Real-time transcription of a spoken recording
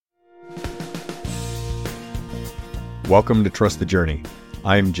Welcome to Trust the Journey.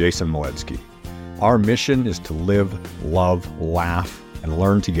 I'm Jason Maletsky. Our mission is to live, love, laugh, and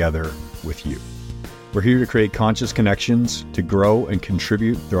learn together with you. We're here to create conscious connections, to grow and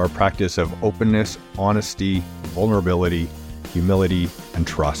contribute through our practice of openness, honesty, vulnerability, humility, and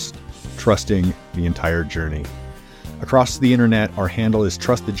trust, trusting the entire journey. Across the internet, our handle is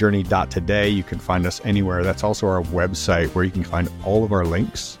trustthejourney.today. You can find us anywhere. That's also our website where you can find all of our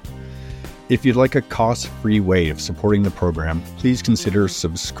links. If you'd like a cost-free way of supporting the program, please consider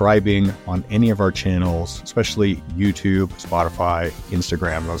subscribing on any of our channels, especially YouTube, Spotify,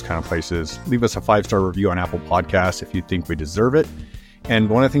 Instagram, those kind of places. Leave us a 5-star review on Apple Podcasts if you think we deserve it. And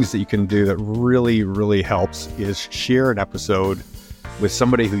one of the things that you can do that really, really helps is share an episode with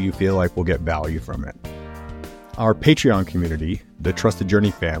somebody who you feel like will get value from it. Our Patreon community, the Trust the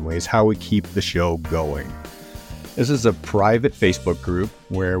Journey family, is how we keep the show going. This is a private Facebook group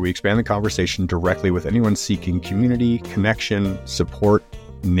where we expand the conversation directly with anyone seeking community, connection, support,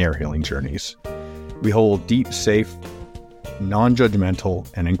 in their healing journeys. We hold deep, safe,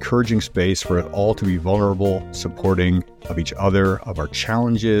 non-judgmental, and encouraging space for it all to be vulnerable, supporting of each other, of our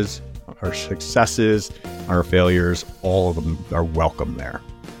challenges, our successes, our failures. All of them are welcome there.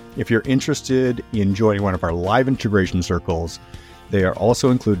 If you're interested in joining one of our live integration circles, they are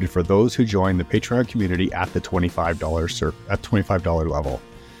also included for those who join the Patreon community at the $25 level.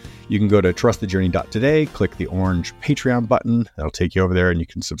 You can go to trustthejourney.today, click the orange Patreon button. That'll take you over there and you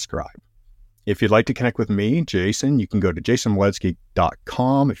can subscribe. If you'd like to connect with me, Jason, you can go to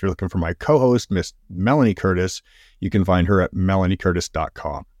jasonmaletsky.com. If you're looking for my co-host, Miss Melanie Curtis, you can find her at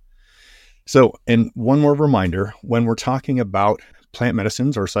melaниecurtis.com. So, and one more reminder, when we're talking about plant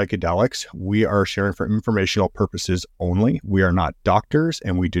medicines or psychedelics, we are sharing for informational purposes only. We are not doctors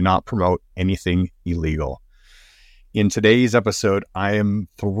and we do not promote anything illegal. In today's episode, I am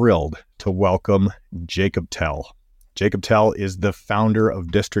thrilled to welcome Jacob Tell. Jacob Tell is the founder of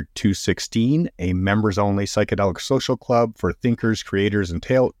District216, a members-only psychedelic social club for thinkers, creators, and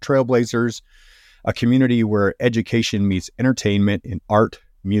trailblazers, a community where education meets entertainment in art,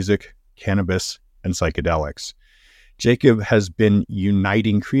 music, cannabis, and psychedelics. Jacob has been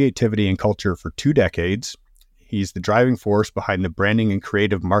uniting creativity and culture for 2 decades. He's the driving force behind the branding and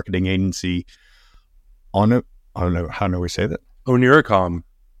creative marketing agency Oniricom.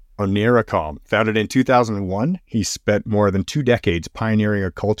 Founded in 2001, he spent more than 2 decades pioneering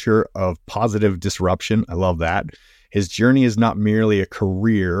a culture of positive disruption. I love that. His journey is not merely a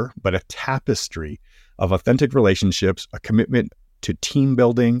career, but a tapestry of authentic relationships, a commitment to team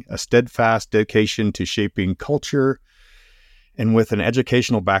building, a steadfast dedication to shaping culture. And with an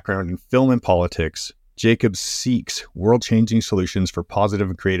educational background in film and politics, Jacob seeks world-changing solutions for positive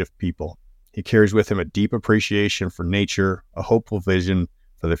and creative people. He carries with him a deep appreciation for nature, a hopeful vision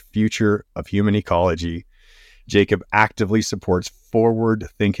for the future of human ecology. Jacob actively supports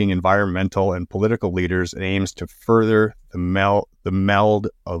forward-thinking environmental and political leaders and aims to further the meld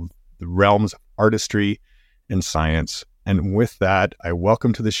of the realms of artistry and science. And with that, I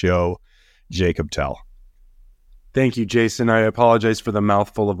welcome to the show, Jacob Tell. Thank you, Jason. I apologize for the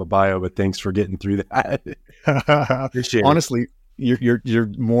mouthful of a bio, but thanks for getting through that. Appreciate Honestly, you're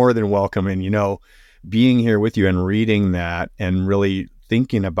more than welcome. And, being here with you and reading that and really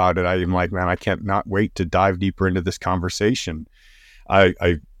thinking about it, I'm like, man, I can't not wait to dive deeper into this conversation.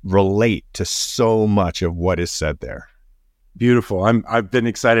 I relate to so much of what is said there. Beautiful. I've been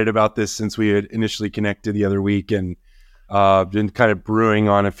excited about this since we had initially connected the other week and been kind of brewing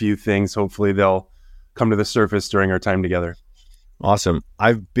on a few things. Hopefully they'll come to the surface during our time together. Awesome.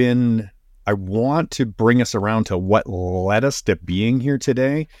 I want to bring us around to what led us to being here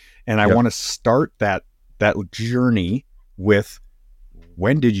today. And I want to start that journey with,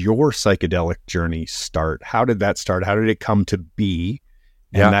 when did your psychedelic journey start? How did that start? How did it come to be?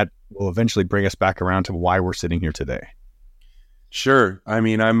 And that will eventually bring us back around to why we're sitting here today. Sure. I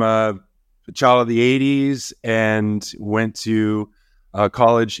mean, I'm a child of the 80s and went to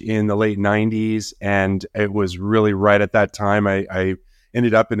college in the late 90s. And it was really right at that time. I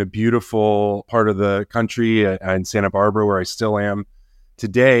ended up in a beautiful part of the country in Santa Barbara, where I still am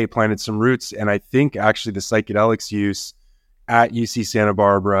today, planted some roots. And I think actually the psychedelics use at UC Santa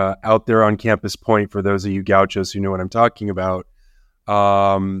Barbara, out there on Campus Point, for those of you gauchos who know what I'm talking about,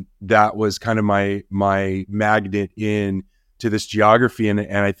 that was kind of my magnet in to this geography. And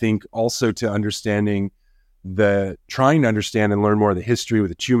I think also to trying to understand and learn more of the history with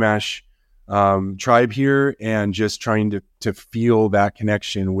the Chumash tribe here, and just trying to feel that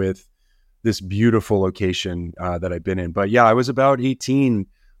connection with this beautiful location that I've been in. But yeah, I was about 18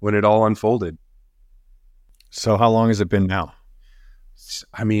 when it all unfolded. So how long has it been now?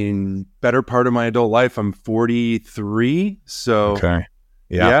 I mean, better part of my adult life. I'm 43. So Okay.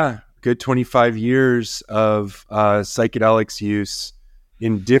 yeah, good 25 years of psychedelics use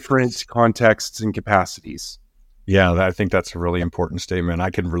in different contexts and capacities. Yeah, I think that's a really important statement. I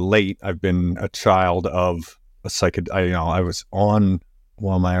can relate. I've been a child of a I was on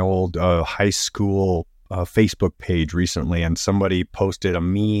my old high school Facebook page recently, and somebody posted a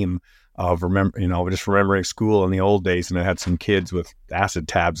meme of just remembering school in the old days, and it had some kids with acid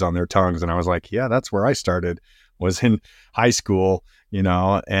tabs on their tongues, and I was like, yeah, that's where I started, was in high school,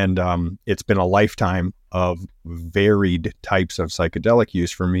 and it's been a lifetime of varied types of psychedelic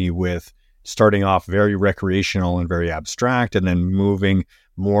use for me, with starting off very recreational and very abstract, and then moving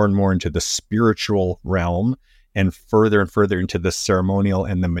more and more into the spiritual realm, and further into the ceremonial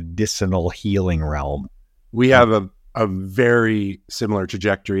and the medicinal healing realm. We have a very similar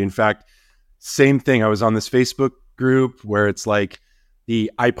trajectory. In fact, same thing. I was on this Facebook group where it's like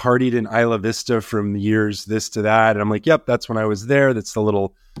I partied in Isla Vista from years this to that. And I'm like, yep, that's when I was there. That's the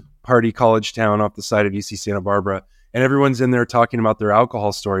little party college town off the side of UC Santa Barbara. And everyone's in there talking about their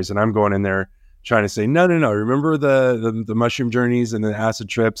alcohol stories. And I'm going in there trying to say, no. Remember the mushroom journeys and the acid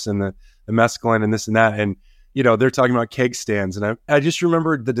trips and the mescaline and this and that. And, they're talking about keg stands. And I just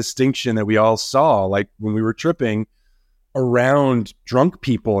remembered the distinction that we all saw, like when we were tripping around drunk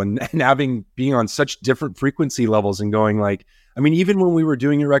people and being on such different frequency levels and going like, I mean, even when we were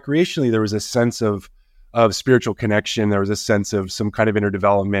doing it recreationally, there was a sense of spiritual connection. There was a sense of some kind of inner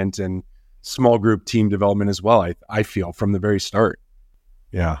development and small group team development as well. I feel from the very start.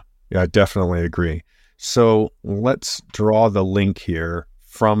 Yeah, I definitely agree. So let's draw the link here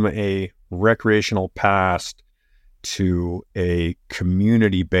from a recreational past to a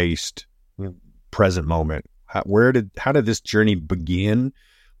community-based present moment. How did this journey begin?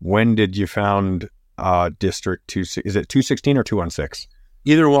 When did you found District 216? Is it 216 or 216?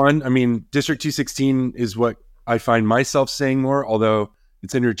 Either one. I mean, District 216 is what I find myself saying more, although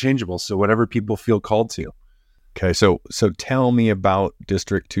it's interchangeable. So whatever people feel called to. Okay. So tell me about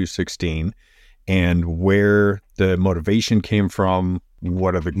District 216 and where the motivation came from.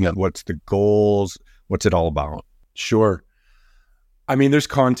 What's the goals? What's it all about? Sure. I mean, there's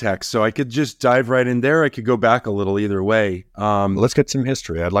context, so I could just dive right in there. I could go back a little either way. Let's get some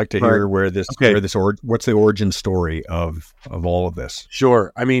history. I'd like to hear what's the origin story of all of this.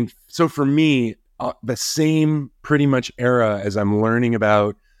 Sure. I mean, so for me, the same pretty much era as I'm learning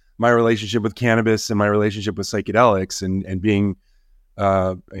about my relationship with cannabis and my relationship with psychedelics and being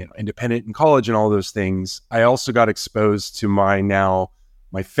independent in college and all those things, I also got exposed to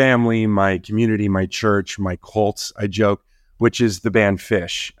my family, my community, my church, my cults, I joke, which is the band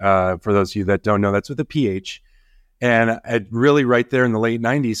Fish. For those of you that don't know, that's with a PH. And I really right there in the late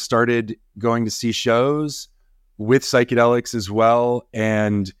 90s started going to see shows with psychedelics as well.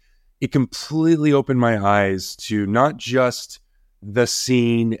 And it completely opened my eyes to not just the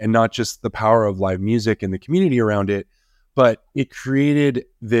scene and not just the power of live music and the community around it, but it created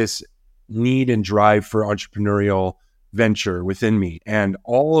this need and drive for entrepreneurial venture within me. And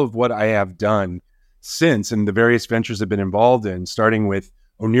all of what I have done since, and the various ventures I've been involved in, starting with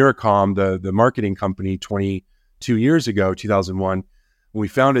Oniricom, the marketing company 22 years ago, 2001, when we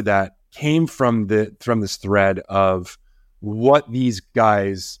founded that, came from this thread of what these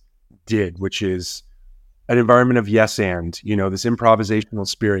guys did, which is an environment of yes and, this improvisational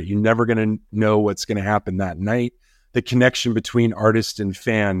spirit. You're never going to know what's going to happen that night. The connection between artist and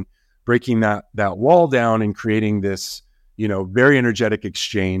fan, breaking that wall down and creating this, very energetic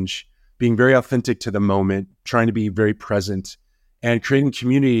exchange, being very authentic to the moment, trying to be very present, and creating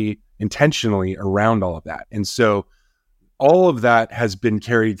community intentionally around all of that. And so all of that has been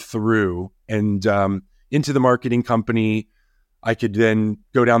carried through and into the marketing company. I could then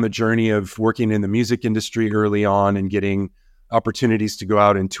go down the journey of working in the music industry early on and getting opportunities to go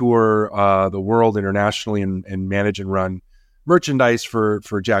out and tour the world internationally and manage and run merchandise for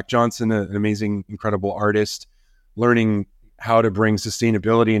Jack Johnson, an amazing, incredible artist, learning how to bring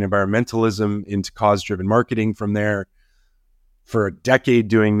sustainability and environmentalism into cause-driven marketing from there. For a decade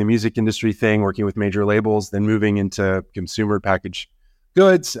doing the music industry thing, working with major labels, then moving into consumer packaged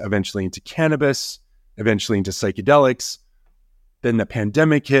goods, eventually into cannabis, eventually into psychedelics. Then the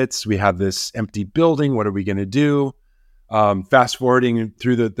pandemic hits. We have this empty building. What are we going to do? Fast forwarding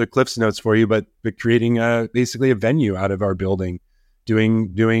through the Cliffs Notes for you, but creating basically a venue out of our building,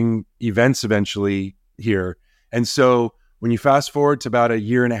 doing events eventually here. And so when you fast forward to about a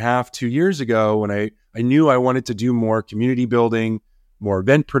year and a half, 2 years ago, when I knew I wanted to do more community building, more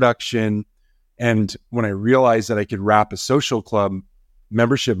event production, and when I realized that I could wrap a social club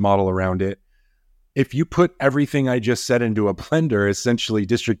membership model around it, if you put everything I just said into a blender, essentially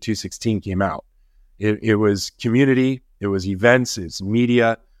District216 came out. It was community, it was events, it's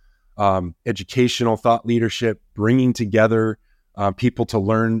media, educational thought leadership, bringing together people to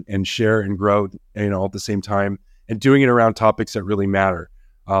learn and share and grow, at the same time, and doing it around topics that really matter.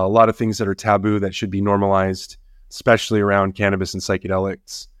 A lot of things that are taboo that should be normalized, especially around cannabis and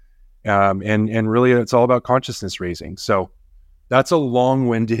psychedelics. And really, it's all about consciousness raising. So that's a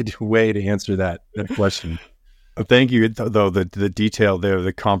long-winded way to answer that question. Thank you, though. The detail there,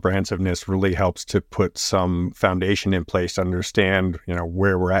 the comprehensiveness really helps to put some foundation in place to understand,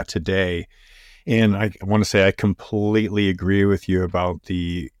 where we're at today. And I want to say I completely agree with you about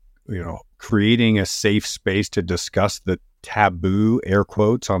the, creating a safe space to discuss the taboo, air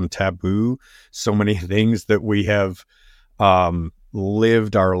quotes on taboo, so many things that we have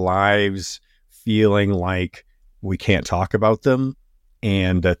lived our lives feeling like we can't talk about them.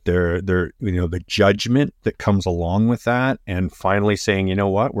 And that they're the judgment that comes along with that, and finally saying, you know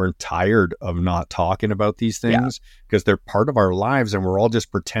what, we're tired of not talking about these things because they're part of our lives, and we're all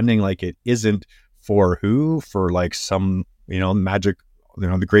just pretending like it isn't for like some magic,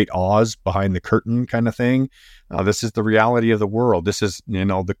 the great Oz behind the curtain kind of thing. This is the reality of the world. This is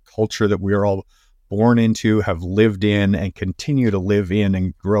the culture that we are all born into, have lived in, and continue to live in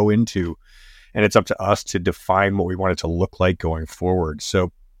and grow into. And it's up to us to define what we want it to look like going forward.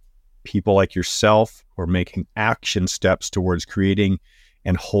 So people like yourself are making action steps towards creating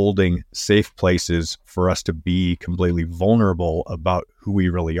and holding safe places for us to be completely vulnerable about who we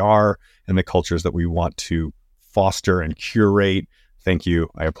really are and the cultures that we want to foster and curate. Thank you.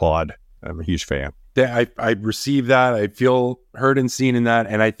 I applaud. I'm a huge fan. I receive that. I feel heard and seen in that.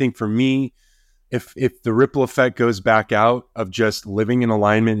 And I think for me, if the ripple effect goes back out of just living in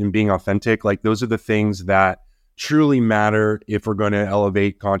alignment and being authentic, like those are the things that truly matter if we're going to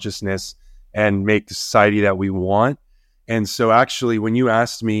elevate consciousness and make the society that we want. And so actually, when you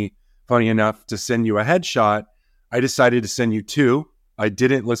asked me, funny enough, to send you a headshot, I decided to send you two. I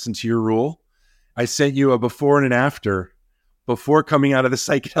didn't listen to your rule. I sent you a before and an after, before coming out of the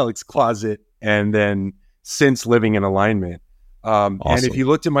psychedelics closet, and then since living in alignment. Awesome. And if you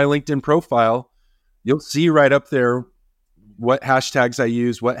looked at my LinkedIn profile, you'll see right up there what hashtags I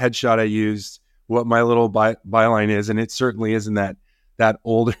use, what headshot I used, what my little byline is. And it certainly isn't that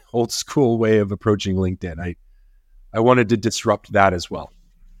old school way of approaching LinkedIn. I wanted to disrupt that as well.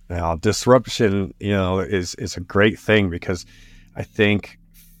 Now, disruption, is a great thing, because I think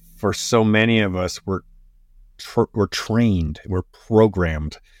for so many of us, we're trained, we're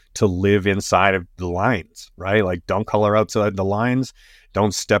programmed to live inside of the lines, right? Like, don't color outside the lines,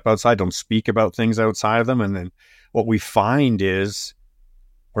 don't step outside, don't speak about things outside of them. And then what we find is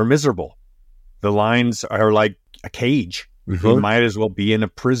we're miserable. The lines are like a cage. Mm-hmm. We might as well be in a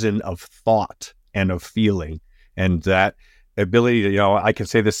prison of thought and of feeling. And that ability to, I can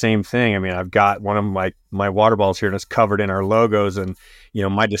say the same thing. I mean, I've got one of my water bottles here that's covered in our logos, and,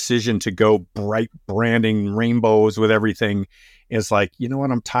 my decision to go bright branding rainbows with everything is like,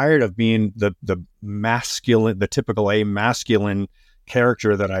 what, I'm tired of being the masculine, the typical masculine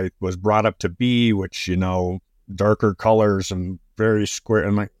character that I was brought up to be, which, darker colors and very square.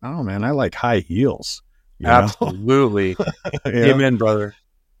 I'm like, oh man, I like high heels. Absolutely. Amen, brother.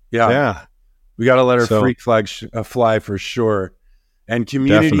 Yeah. We got to let our freak flag fly for sure. And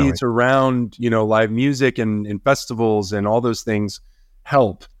communities definitely around, live music and festivals and all those things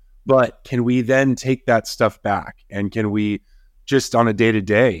help. But can we then take that stuff back? And can we just on a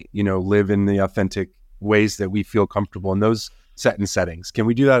day-to-day, live in the authentic ways that we feel comfortable in those settings? Can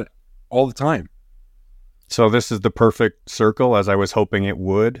we do that all the time? So this is the perfect circle, as I was hoping it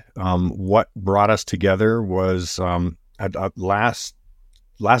would. What brought us together was at last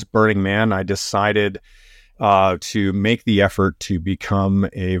Burning Man, I decided to make the effort to become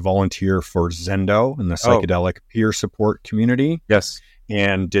a volunteer for Zendo in the psychedelic peer support community. Yes.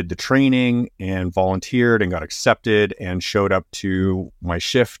 And did the training and volunteered and got accepted and showed up to my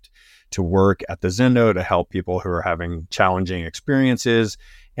shift to work at the Zendo to help people who are having challenging experiences.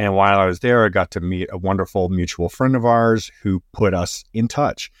 And while I was there, I got to meet a wonderful mutual friend of ours who put us in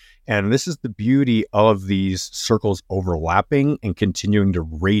touch. And this is the beauty of these circles overlapping and continuing to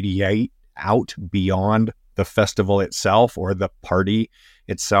radiate out beyond the festival itself or the party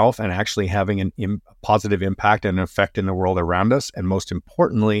itself, and actually having a positive impact and effect in the world around us. And most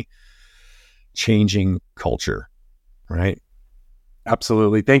importantly, changing culture, right?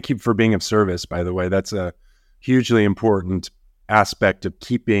 Absolutely. Thank you for being of service, by the way. That's a hugely important aspect of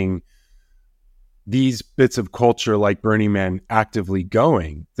keeping these bits of culture like Burning Man actively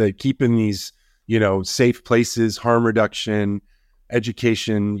going, that keeping these, safe places, harm reduction,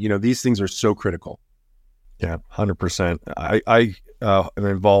 education, these things are so critical. Yeah, 100%. I am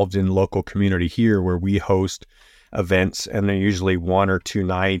involved in local community here where we host events, and they're usually 1 or 2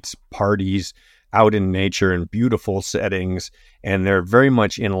 nights, parties out in nature in beautiful settings. And they're very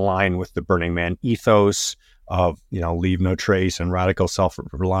much in line with the Burning Man ethos of, leave no trace and radical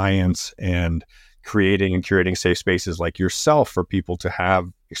self-reliance, and creating and curating safe spaces like yourself for people to have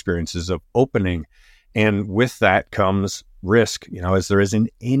experiences of opening. And with that comes risk, as there is in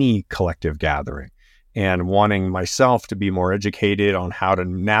any collective gathering, and wanting myself to be more educated on how to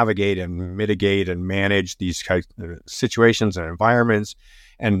navigate and mitigate and manage these kinds of situations and environments.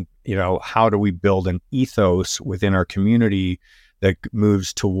 And, how do we build an ethos within our community that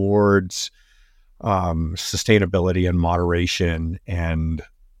moves towards sustainability and moderation and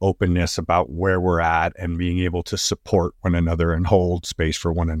openness about where we're at, and being able to support one another and hold space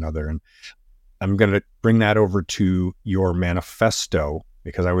for one another. And I'm going to bring that over to your manifesto,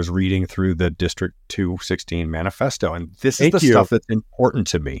 because I was reading through the District 216 manifesto, and this is stuff that's important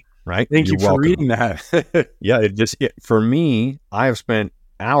to me, right? Thank you for reading that. Yeah, for me, I've spent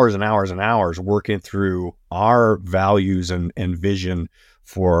hours and hours and hours working through our values and vision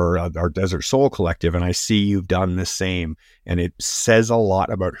for our Desert Soul Collective, and I see you've done the same, and it says a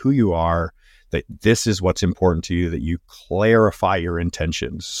lot about who you are, that this is what's important to you, that you clarify your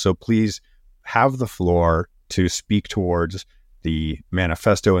intentions. So please have the floor to speak towards the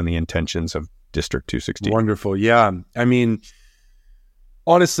manifesto and the intentions of District 216. Wonderful. Yeah. I mean,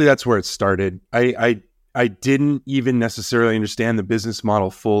 honestly, that's where it started. I didn't even necessarily understand the business model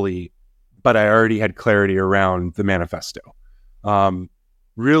fully, but I already had clarity around the manifesto.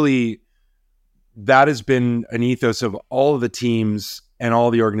 Really, that has been an ethos of all of the teams and all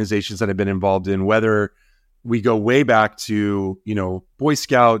the organizations that I've been involved in, whether we go way back to, Boy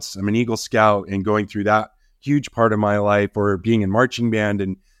Scouts. I'm an Eagle Scout, and going through that huge part of my life, or being in marching band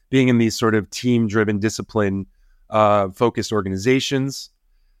and being in these sort of team-driven, discipline focused organizations,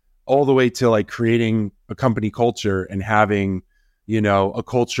 all the way to like creating a company culture and having, a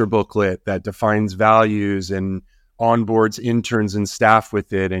culture booklet that defines values and onboards interns and staff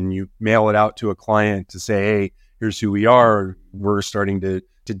with it. And you mail it out to a client to say, hey, here's who we are. We're starting to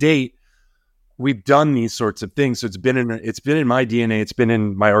date. We've done these sorts of things. So it's been in my DNA. It's been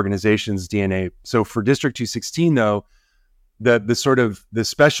in my organization's DNA. So for District 216, though, the sort of the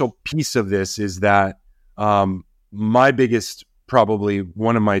special piece of this is that my biggest, probably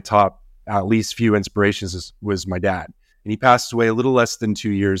one of my top, at least few inspirations was my dad. And he passed away a little less than 2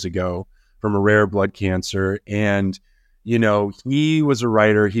 years ago from a rare blood cancer. And, he was a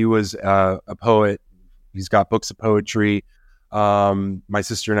writer. He was a poet. He's got books of poetry. My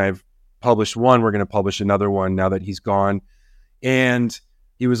sister and I have published one. We're going to publish another one now that he's gone. And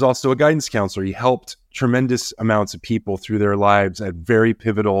he was also a guidance counselor. He helped tremendous amounts of people through their lives at very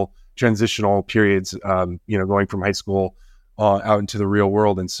pivotal transitional periods, going from high school out into the real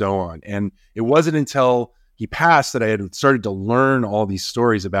world and so on. And it wasn't until he passed that I had started to learn all these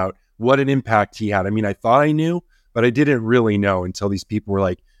stories about what an impact he had. I mean, I thought I knew, but I didn't really know until these people were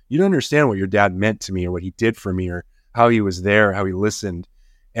like, you don't understand what your dad meant to me, or what he did for me, or how he was there, how he listened.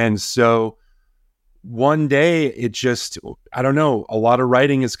 And so one day it just, I don't know, a lot of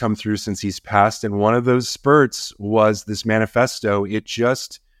writing has come through since he's passed. And one of those spurts was this manifesto. It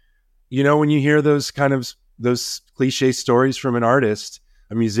just, when you hear those cliche stories from an artist,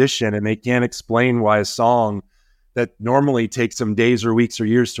 a musician, and they can't explain why a song that normally takes them days or weeks or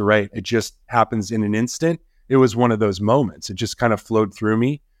years to write, it just happens in an instant. It was one of those moments. It just kind of flowed through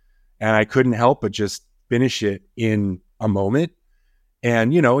me, and I couldn't help but just finish it in a moment.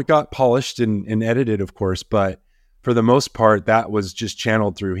 And, it got polished and edited, of course, but for the most part, that was just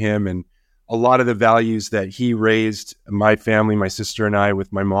channeled through him. And a lot of the values that he raised my family, my sister and I,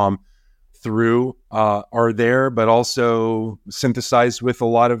 with my mom through are there, but also synthesized with a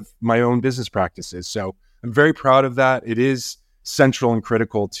lot of my own business practices. So I'm very proud of that. It is central and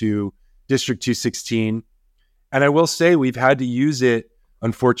critical to District 216. And I will say we've had to use it,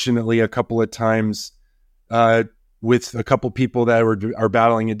 unfortunately, a couple of times with a couple people that are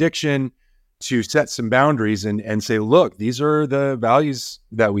battling addiction, to set some boundaries and say, look, these are the values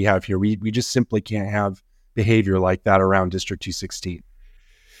that we have here. We just simply can't have behavior like that around District 216.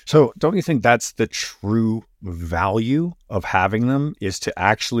 So don't you think that's the true value of having them, is to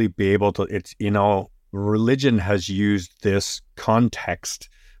actually be able to, religion has used this context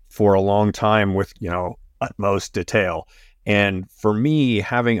for a long time with, utmost detail. And for me,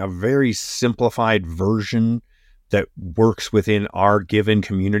 having a very simplified version that works within our given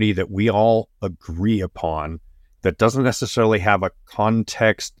community that we all agree upon, that doesn't necessarily have a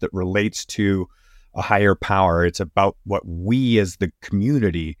context that relates to a higher power. It's about what we as the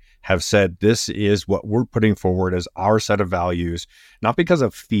community have said this is what we're putting forward as our set of values, not because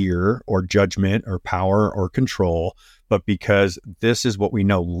of fear or judgment or power or control, but because this is what we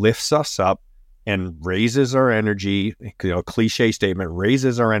know lifts us up and raises our energy. Cliche statement,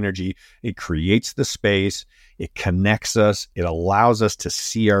 raises our energy. It creates the space. It connects us. It allows us to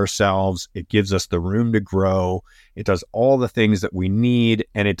see ourselves. It gives us the room to grow. It does all the things that we need,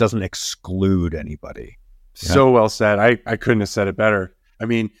 and it doesn't exclude anybody. So well said. I couldn't have said it better. I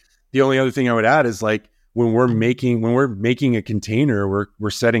mean, the only other thing I would add is like when we're making a container, we're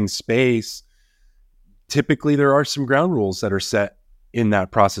setting space. Typically, there are some ground rules that are set in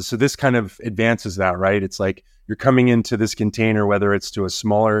that process. So this kind of advances that, right? It's like you're coming into this container, whether it's to a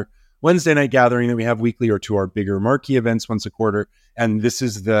smaller Wednesday night gathering that we have weekly or to our bigger marquee events once a quarter. And this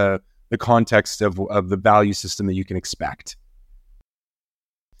is the context of the value system that you can expect.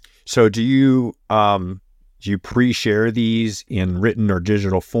 So do you pre-share these in written or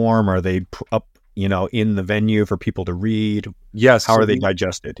digital form? Are they up, in the venue for people to read? Yes. How are they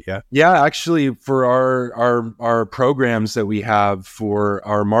digested? Yeah. Yeah, actually for our programs that we have for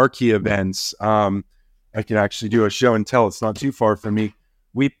our marquee events, I can actually do a show and tell. It's not too far from me.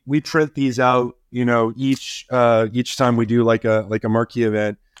 We print these out, each time we do like a marquee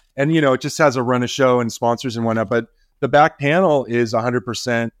event, and it just has a run of show and sponsors and whatnot. But the back panel is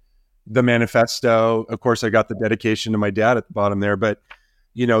 100% the manifesto. Of course, I got the dedication to my dad at the bottom there, but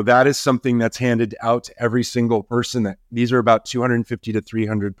that is something that's handed out to every single person. These are about 250 to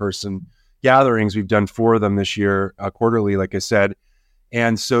 300 person gatherings. We've done 4 of them this year, quarterly, like I said.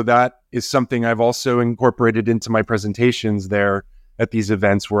 And so that is something I've also incorporated into my presentations there at these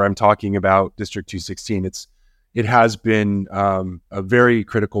events where I'm talking about District 216. It has been a very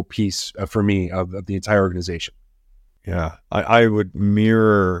critical piece for me of the entire organization. Yeah, I would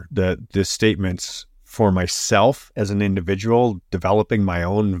mirror the statements for myself as an individual, developing my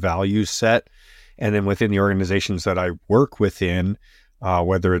own value set, and then within the organizations that I work within,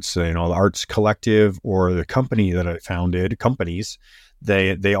 whether it's the Arts Collective or the company that I founded, companies,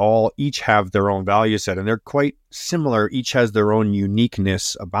 they all each have their own value set, and they're quite similar. Each has their own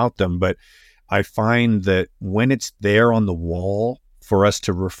uniqueness about them, but I find that when it's there on the wall for us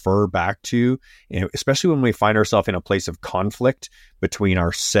to refer back to, especially when we find ourselves in a place of conflict between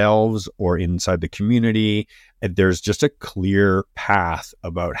ourselves or inside the community, there's just a clear path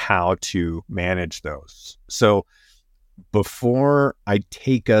about how to manage those. So before I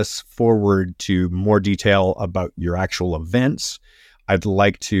take us forward to more detail about your actual events, I'd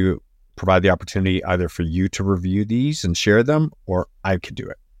like to provide the opportunity either for you to review these and share them, or I could do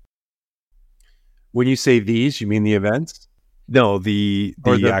it. When you say these, you mean the events? No, the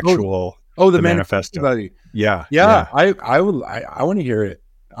actual the manifesto. Yeah. I want to hear it.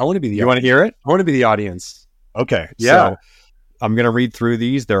 I want to be the. You want to hear it? I want to be the audience. Okay. Yeah. So I'm going to read through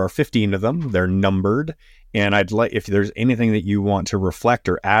these. There are 15 of them. They're numbered, and I'd like, if there's anything that you want to reflect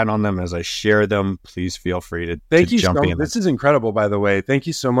or add on them as I share them, please feel free to jump in. This is incredible, by the way. Thank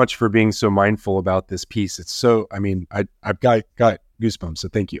you so much for being so mindful about this piece. It's so. I mean, I've got goosebumps. So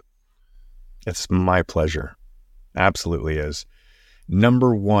thank you. It's my pleasure. Absolutely is.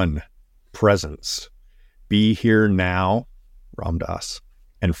 Number 1, presence. Be here now, Ram Dass,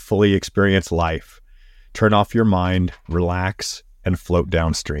 and fully experience life. Turn off your mind, relax, and float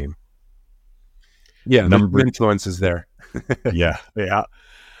downstream. Yeah, the influence is there. Yeah.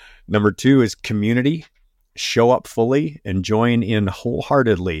 Number 2 is community. Show up fully and join in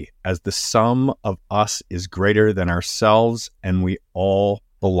wholeheartedly, as the sum of us is greater than ourselves, and we all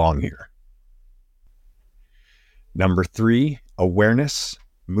belong here. Number 3, awareness.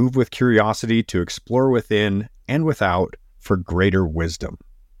 Move with curiosity to explore within and without for greater wisdom.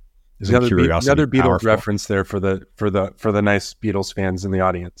 Another Beatles reference there for the nice Beatles fans in the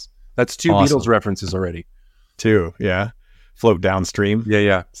audience. That's 2 awesome Beatles references already. 2, yeah. Float downstream.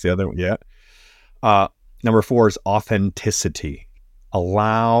 Yeah. It's the other one, yeah. Number 4 is authenticity.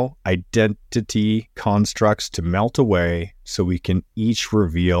 Allow identity constructs to melt away so we can each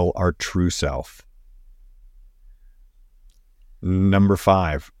reveal our true self. Number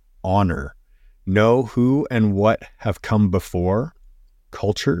 5, honor. Know who and what have come before,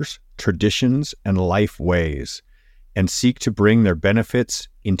 cultures, traditions, and life ways, and seek to bring their benefits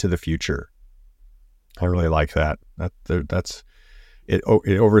into the future. I really like that. It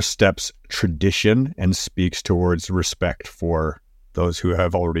oversteps tradition and speaks towards respect for those who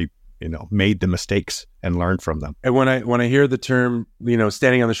have already, made the mistakes and learned from them. And when I hear the term,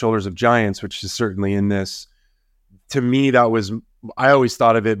 standing on the shoulders of giants, which is certainly in this, to me, I always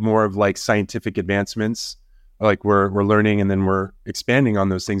thought of it more of like scientific advancements, like we're learning and then we're expanding on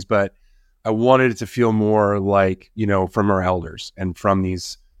those things. But I wanted it to feel more like, from our elders and from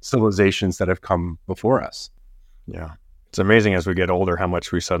these civilizations that have come before us. Yeah. It's amazing as we get older how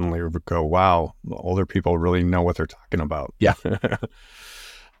much we suddenly go, wow, the older people really know what they're talking about. Yeah.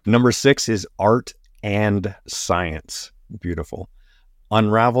 Number 6 is art and science. Beautiful.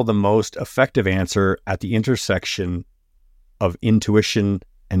 Unravel the most effective answer at the intersection of intuition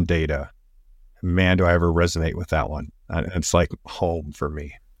and data. Man, do I ever resonate with that one. It's like home for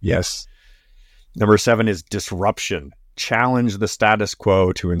me. Yes. Number 7 is disruption. Challenge the status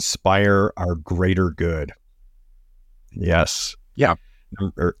quo to inspire our greater good. Yes. Yeah.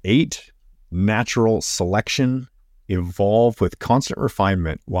 Number 8, natural selection. Evolve with constant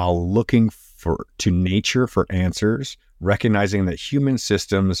refinement while looking to nature for answers, recognizing that human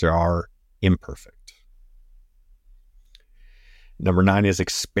systems are imperfect. Number 9 is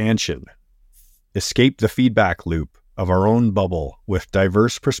expansion. Escape the feedback loop of our own bubble with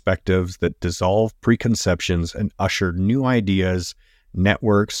diverse perspectives that dissolve preconceptions and usher new ideas,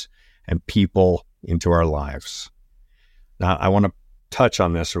 networks, and people into our lives. Now, I want to touch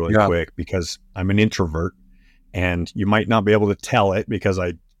on this really quick because I'm an introvert, and you might not be able to tell it because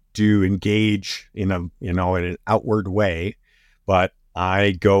I do engage in an outward way, but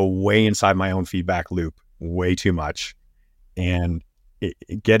I go way inside my own feedback loop way too much. And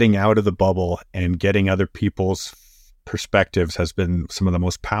getting out of the bubble and getting other people's perspectives has been some of the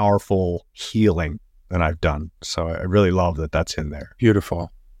most powerful healing that I've done. So I really love that that's in there.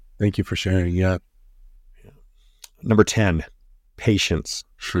 Beautiful. Thank you for sharing. Yeah. Number 10, patience.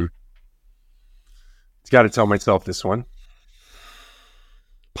 True. Got to tell myself this one.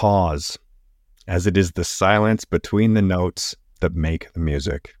 Pause, as it is the silence between the notes that make the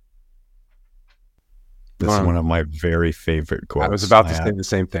music. This is one of my very favorite quotes. I was about to say the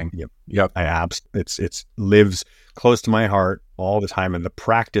same thing. Yep. It's lives close to my heart all the time, and the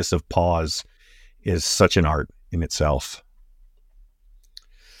practice of pause is such an art in itself.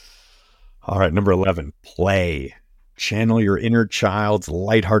 All right, number 11, play. Channel your inner child's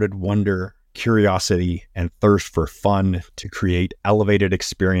lighthearted wonder, curiosity, and thirst for fun to create elevated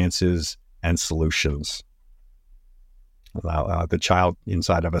experiences and solutions. The child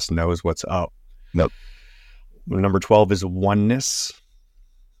inside of us knows what's up. Nope. Number 12 is oneness.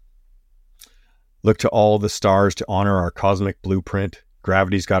 Look to all the stars to honor our cosmic blueprint.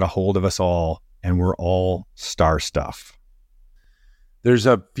 Gravity's got a hold of us all, and we're all star stuff. There's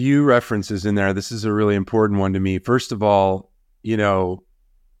a few references in there. This is a really important one to me. First of all,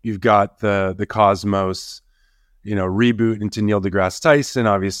 you've got the cosmos, reboot into Neil deGrasse Tyson,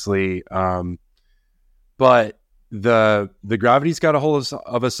 obviously. But the gravity's got a hold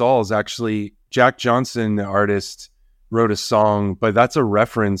of us all is actually Jack Johnson, the artist, wrote a song, but that's a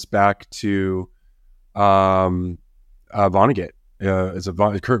reference back to Vonnegut. It's a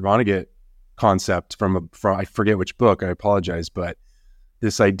Kurt Vonnegut concept from I forget which book. I apologize, but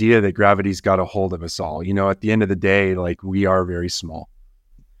this idea that gravity's got a hold of us all. At the end of the day, like, we are very small.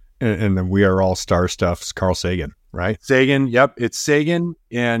 And then we are all star stuffs. Carl Sagan, right? Sagan, yep. It's Sagan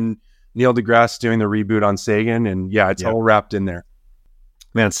and Neil deGrasse doing the reboot on Sagan. And it's all wrapped in there.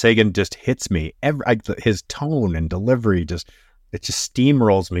 Man, Sagan just hits me. His tone and delivery just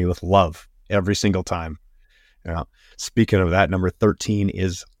steamrolls me with love every single time. Speaking of that, number 13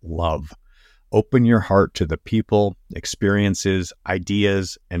 is love. Open your heart to the people, experiences,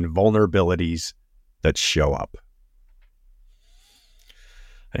 ideas, and vulnerabilities that show up.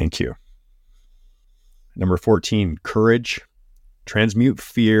 Thank you. Number 14, courage. Transmute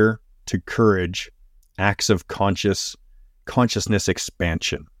fear to courage, acts of consciousness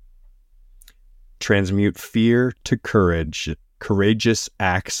expansion. Transmute fear to courage, courageous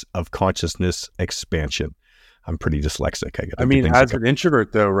acts of consciousness expansion. I'm pretty dyslexic. As an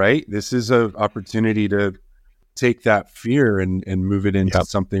introvert, though, right? This is an opportunity to take that fear and move it into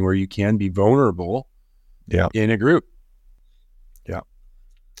something where you can be vulnerable in a group. Yeah.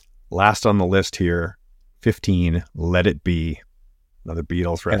 Last on the list here, 15, let it be. Another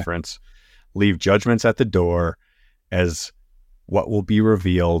Beatles reference. Leave judgments at the door, as what will be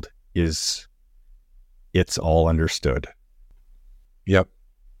revealed is it's all understood. Yep.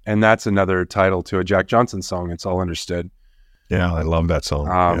 And that's another title to a Jack Johnson song. It's all understood. Yeah, I love that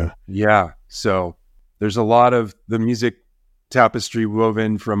song. Yeah. So there's a lot of the music tapestry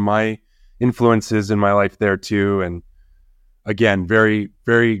woven from my influences in my life there too. And again, very,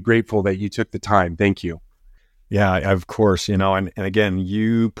 very grateful that you took the time. Thank you. Yeah, of course, and again,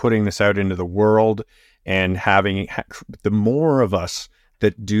 you putting this out into the world and having the more of us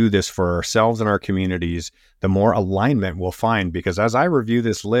that do this for ourselves and our communities, the more alignment we'll find. Because as I review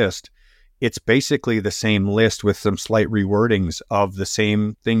this list, it's basically the same list with some slight rewordings of the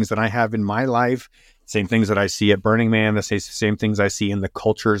same things that I have in my life, same things that I see at Burning Man, the same things I see in the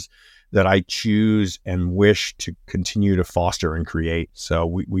cultures that I choose and wish to continue to foster and create. So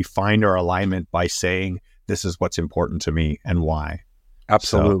we find our alignment by saying, this is what's important to me and why.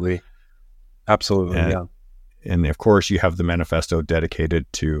 Absolutely. So, Absolutely. Yeah. And of course, you have the manifesto dedicated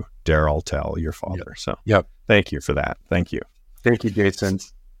to Daryl Tell, your father. Yep. So yep. Thank you for that. Thank you. Thank you, Jason.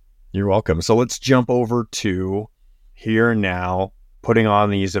 You're welcome. So let's jump over to here and now, putting on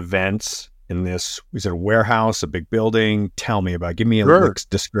these events in this, is it a warehouse, a big building? Tell me about it. Give me a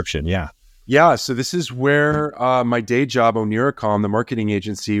description. Yeah. Yeah. So this is where my day job, Oniricom, the marketing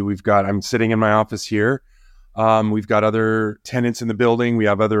agency, I'm sitting in my office here. We've got other tenants in the building. We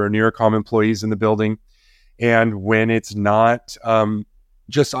have other Oniricom employees in the building. And when it's not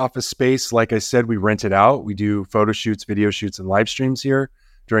just office space, like I said, we rent it out. We do photo shoots, video shoots, and live streams here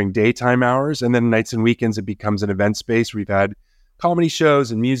during daytime hours. And then nights and weekends, it becomes an event space. We've had comedy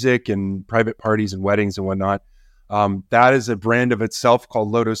shows and music and private parties and weddings and whatnot. That is a brand of itself called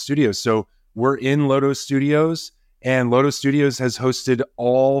Loto Studios. So we're in Loto Studios, and Loto Studios has hosted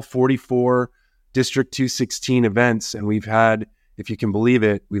all 44 District 216 events. And we've had, if you can believe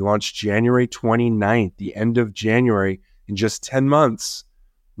it, we launched January 29th, the end of January. In just 10 months,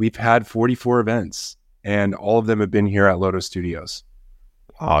 we've had 44 events, and all of them have been here at Loto Studios.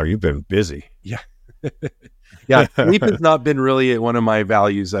 Wow, you've been busy. Yeah. Yeah, sleep has not been really one of my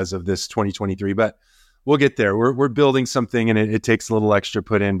values as of this 2023, but we'll get there. We're building something, and it takes a little extra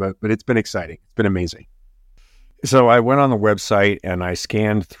put in, but it's been exciting. It's been amazing. So I went on the website and I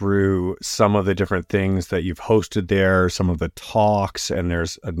scanned through some of the different things that you've hosted there, some of the talks, and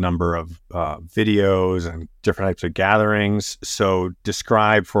there's a number of videos and different types of gatherings. So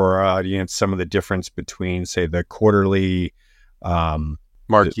describe for our audience some of the difference between, say, the quarterly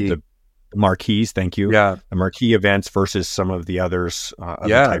marquee. The marquees, thank you. Yeah. The marquee events versus some of the others, other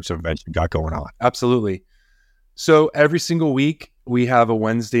types of events you got going on. Absolutely. So every single week we have a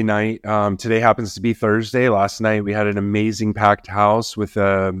Wednesday night. Today happens to be Thursday. Last night we had an amazing packed house with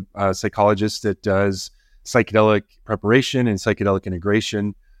a psychologist that does psychedelic preparation and psychedelic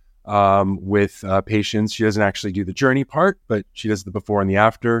integration with patients. She doesn't actually do the journey part, but she does the before and the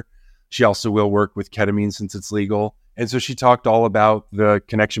after. She also will work with ketamine since it's legal. And so she talked all about the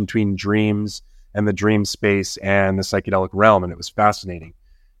connection between dreams and the dream space and the psychedelic realm. And it was fascinating.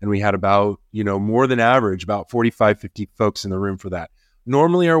 And we had about, more than average, about 45, 50 folks in the room for that.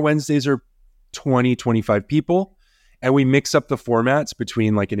 Normally our Wednesdays are 20, 25 people. And we mix up the formats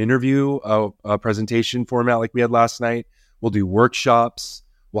between like an interview, a presentation format like we had last night. We'll do workshops.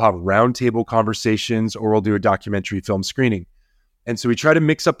 We'll have roundtable conversations, or we'll do a documentary film screening. And so we try to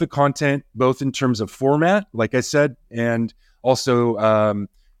mix up the content, both in terms of format, like I said, and also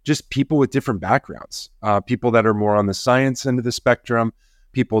just people with different backgrounds, people that are more on the science end of the spectrum,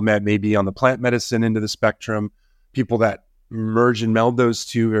 people that may be on the plant medicine end of the spectrum, people that merge and meld those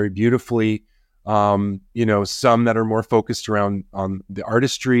two very beautifully. Some that are more focused around on the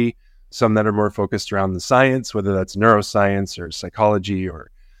artistry, some that are more focused around the science, whether that's neuroscience or psychology.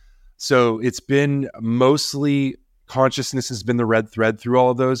 So it's been mostly consciousness has been the red thread through all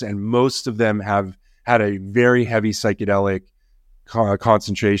of those, and most of them have had a very heavy psychedelic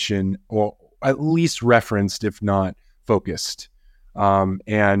concentration, or at least referenced, if not focused.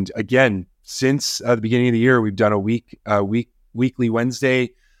 And again, since the beginning of the year, we've done a weekly Wednesday.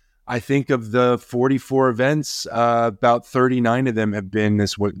 I think of the 44 events, about 39 of them have been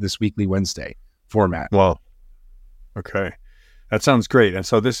this weekly Wednesday format. Well, okay, that sounds great. And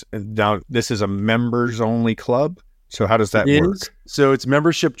so this is a members only club. So how does that work? So it's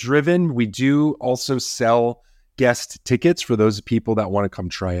membership driven. We do also sell guest tickets for those people that want to come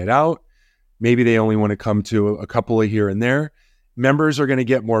try it out. Maybe they only want to come to a couple of here and there. Members are going to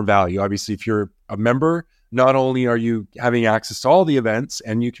get more value. Obviously, if you're a member, not only are you having access to all the events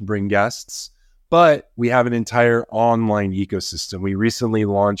and you can bring guests, but we have an entire online ecosystem. We recently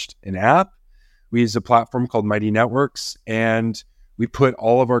launched an app. We use a platform called Mighty Networks, and we put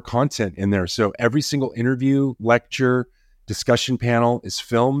all of our content in there. So every single interview, lecture, discussion panel is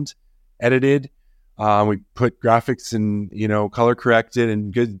filmed, edited. We put graphics and, color corrected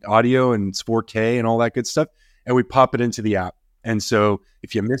and good audio, and it's 4K and all that good stuff. And we pop it into the app. And so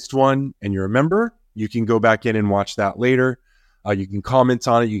if you missed one and you're a member, you can go back in and watch that later. You can comment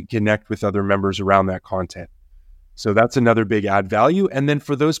on it. You can connect with other members around that content. So that's another big add value. And then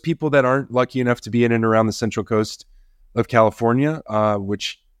for those people that aren't lucky enough to be in and around the Central Coast of California,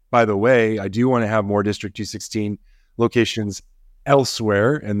 which, by the way, I do want to have more District 216 locations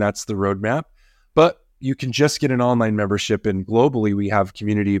elsewhere, and that's the roadmap. But you can just get an online membership, and globally we have a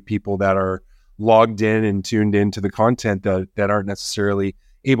community of people that are logged in and tuned into the content that aren't necessarily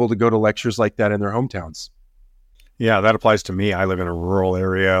able to go to lectures like that in their hometowns. Yeah, that applies to me. I live in a rural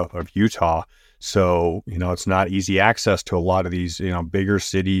area of Utah. So, it's not easy access to a lot of these, bigger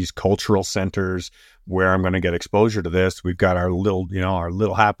cities, cultural centers where I'm going to get exposure to this. We've got our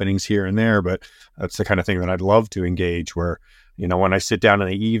little happenings here and there, but that's the kind of thing that I'd love to engage where, when I sit down in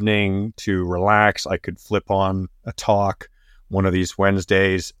the evening to relax, I could flip on a talk one of these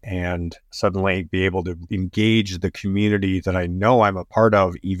Wednesdays and suddenly be able to engage the community that I know I'm a part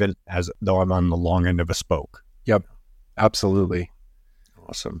of, even as though I'm on the long end of a spoke. Yep, absolutely.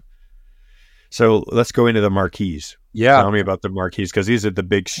 Awesome. So let's go into the marquees. Yeah. Tell me about the marquees, because these are the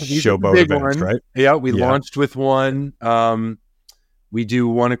big showboat events, right? Yeah, we launched with one. We do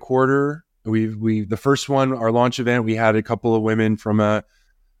one a quarter. The first one, our launch event, we had a couple of women from an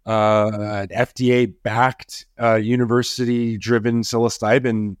FDA-backed, university-driven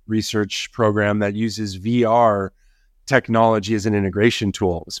psilocybin research program that uses VR technology as an integration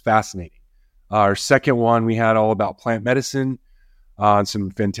tool. It was fascinating. Our second one, we had all about plant medicine. Some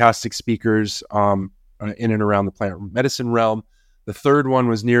fantastic speakers in and around the plant medicine realm. The third one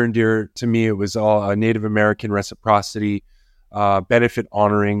was near and dear to me. It was all Native American reciprocity. Benefit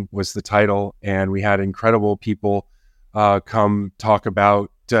honoring was the title. And we had incredible people come talk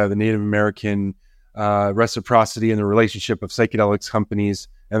about the Native American reciprocity and the relationship of psychedelics companies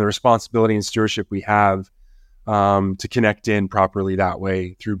and the responsibility and stewardship we have to connect in properly that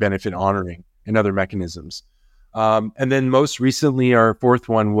way through benefit honoring and other mechanisms. And then most recently, our fourth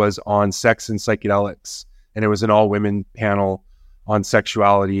one was on sex and psychedelics, and it was an all-women panel on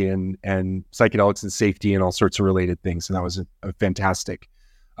sexuality and psychedelics and safety and all sorts of related things. And that was a fantastic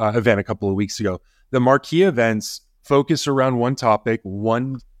event a couple of weeks ago. The marquee events focus around one topic,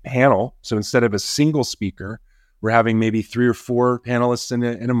 one panel. So instead of a single speaker, we're having maybe 3 or 4 panelists and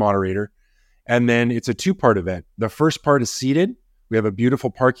a moderator. And then it's a 2-part event. The first part is seated. We have a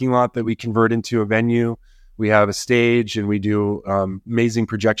beautiful parking lot that we convert into a venue. We have a stage, and we do amazing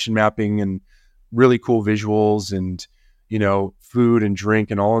projection mapping and really cool visuals and, food and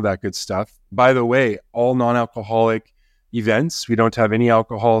drink and all of that good stuff. By the way, all non-alcoholic events. We don't have any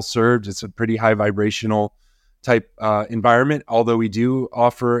alcohol served. It's a pretty high vibrational type environment, although we do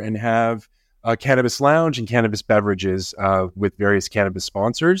offer and have a cannabis lounge and cannabis beverages with various cannabis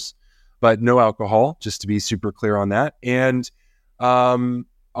sponsors, but no alcohol, just to be super clear on that. And the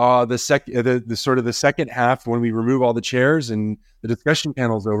second half, when we remove all the chairs and the discussion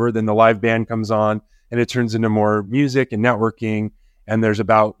panel's over, then the live band comes on and it turns into more music and networking. And there's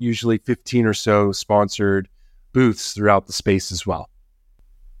about usually 15 or so sponsored booths throughout the space as well.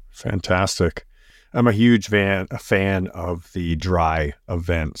 Fantastic. I'm a huge fan of the dry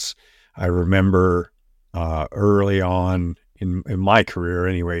events. I remember early on in my career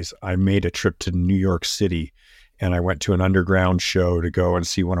anyways, I made a trip to New York City. And I went to an underground show to go and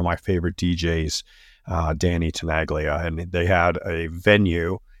see one of my favorite DJs, Danny Tenaglia. And they had a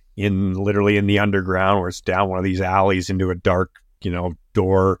venue literally in the underground where it's down one of these alleys into a dark,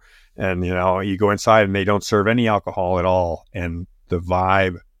 door. And, you go inside and they don't serve any alcohol at all. And the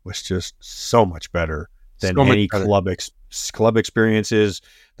vibe was just so much better than any club experiences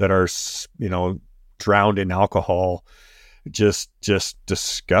that are, drowned in alcohol. Just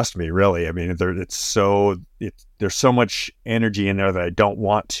disgust me, really. I mean, there's so much energy in there that I don't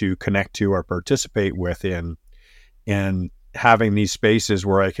want to connect to or participate with in. And having these spaces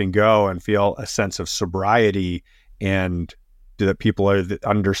where I can go and feel a sense of sobriety and that people are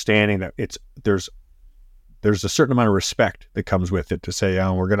understanding that there's a certain amount of respect that comes with it to say,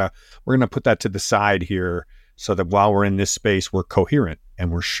 we're gonna put that to the side here so that while we're in this space, we're coherent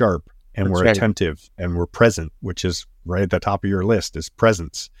and we're sharp and we're attentive and we're present, which is right at the top of your list is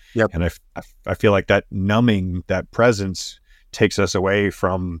presence. Yep. And I feel like that numbing, that presence takes us away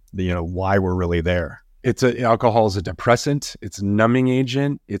from why we're really there. Alcohol is a depressant. It's a numbing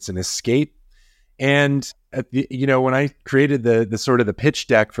agent. It's an escape. And when I created the sort of the pitch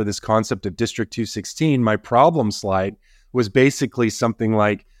deck for this concept of District216, my problem slide was basically something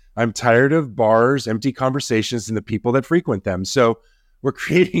like, I'm tired of bars, empty conversations, and the people that frequent them. So we're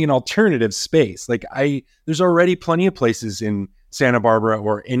creating an alternative space. There's already plenty of places in Santa Barbara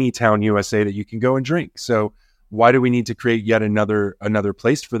or any town USA that you can go and drink. So why do we need to create yet another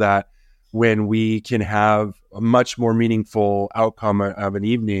place for that when we can have a much more meaningful outcome of an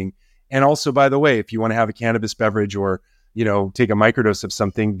evening? And also, by the way, if you want to have a cannabis beverage or, take a microdose of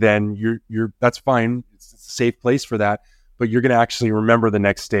something, then you're that's fine. It's a safe place for that, but you're going to actually remember the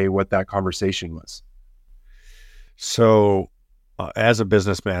next day what that conversation was. So as a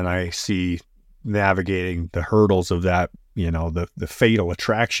businessman, I see navigating the hurdles of that, the fatal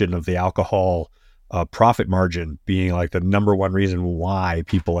attraction of the alcohol profit margin being like the number one reason why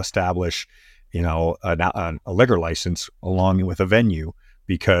people establish, a liquor license along with a venue,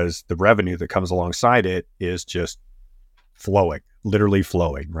 because the revenue that comes alongside it is just flowing, literally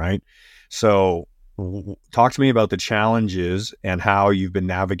flowing, right? So talk to me about the challenges and how you've been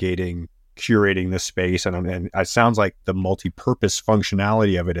navigating curating this space. And it sounds like the multi-purpose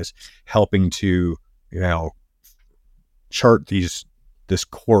functionality of it is helping to, chart this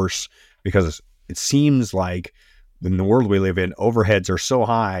course, because it seems like in the world we live in, overheads are so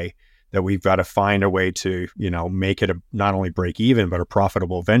high that we've got to find a way to, make it not only break even, but a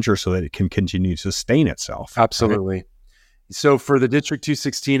profitable venture so that it can continue to sustain itself. Absolutely. Right? So for the District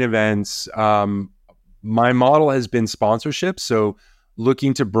 216 events, my model has been sponsorship. So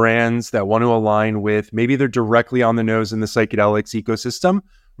looking to brands that want to align with, maybe they're directly on the nose in the psychedelics ecosystem,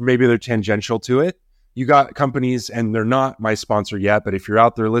 or maybe they're tangential to it. You got companies, and they're not my sponsor yet, but if you're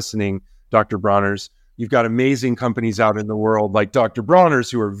out there listening, Dr. Bronner's, you've got amazing companies out in the world like Dr.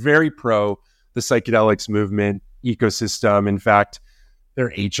 Bronner's who are very pro the psychedelics movement ecosystem. In fact,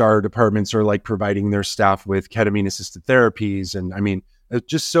 their HR departments are like providing their staff with ketamine-assisted therapies. And I mean,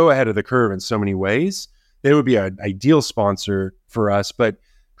 just so ahead of the curve in so many ways. They would be an ideal sponsor for us. But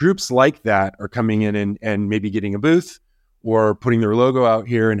groups like that are coming in and maybe getting a booth or putting their logo out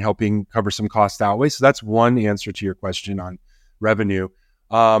here and helping cover some cost outlay. So that's one answer to your question on revenue.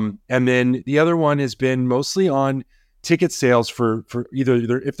 And then the other one has been mostly on ticket sales for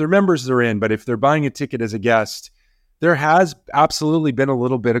either if they're members, they're in, but if they're buying a ticket as a guest, there has absolutely been a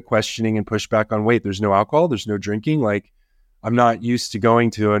little bit of questioning and pushback on, wait, there's no alcohol, there's no drinking. Like, I'm not used to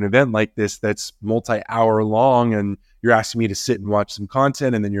going to an event like this that's multi-hour long, and you're asking me to sit and watch some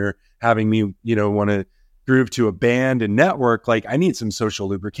content, and then you're having me, want to groove to a band and network. Like, I need some social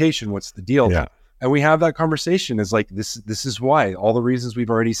lubrication. What's the deal? Yeah. And we have that conversation is like, this is why. All the reasons we've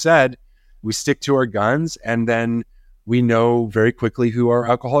already said, we stick to our guns, and then we know very quickly who our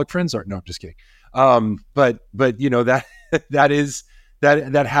alcoholic friends are. No, I'm just kidding. But that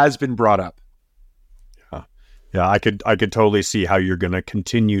has been brought up. Yeah, I could totally see how you're going to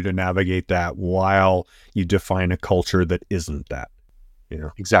continue to navigate that while you define a culture that isn't that.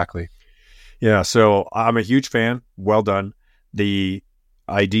 Exactly. Yeah, so I'm a huge fan. Well done. The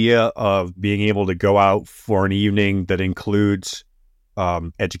idea of being able to go out for an evening that includes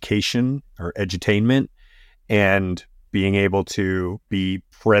education or edutainment, and being able to be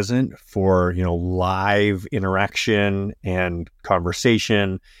present for live interaction and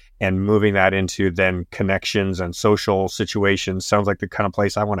conversation, and moving that into then connections and social situations sounds like the kind of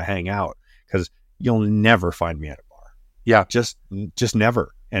place I want to hang out, because you'll never find me at a bar. Yeah, just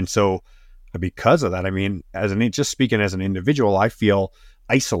never. And so because of that, I mean, just speaking as an individual, I feel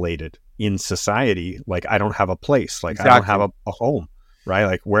isolated in society. Like, I don't have a place. Like, exactly. I don't have a home, right?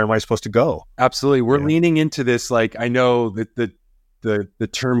 Like, where am I supposed to go? Absolutely. We're leaning into this. Like, I know that the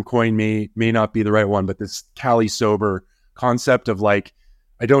term coin may not be the right one, but this Cali sober concept of like,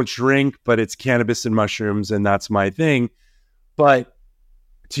 I don't drink, but it's cannabis and mushrooms, and that's my thing. But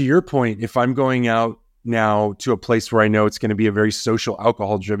to your point, if I'm going out now to a place where I know it's going to be a very social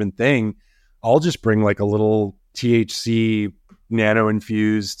alcohol driven thing, I'll just bring like a little THC nano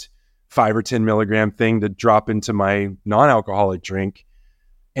infused 5 or 10 milligram thing to drop into my non-alcoholic drink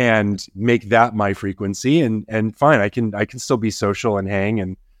and make that my frequency. And fine, I can still be social and hang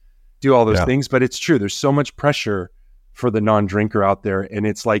and do all those things. But it's true, there's so much pressure for the non-drinker out there. And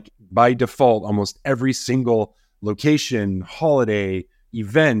it's like, by default, almost every single location, holiday,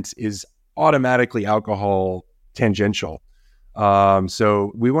 event is automatically alcohol tangential.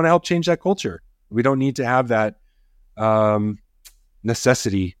 So we want to help change that culture. We don't need to have that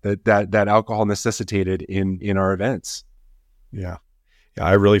necessity that alcohol necessitated in our events. Yeah,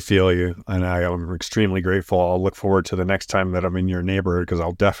 I really feel you, and I am extremely grateful. I'll look forward to the next time that I'm in your neighborhood, because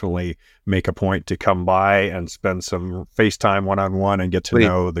I'll definitely make a point to come by and spend some FaceTime one-on-one and get to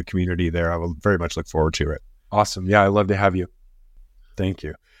know the community there. I will very much look forward to it. Awesome. Yeah, I'd love to have you. Thank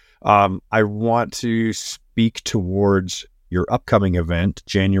you. I want to speak towards your upcoming event,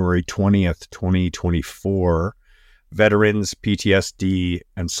 January 20th, 2024, Veterans, PTSD,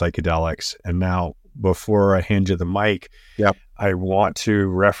 and Psychedelics. And now, before I hand you the mic, I want to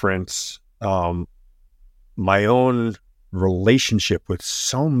reference my own relationship with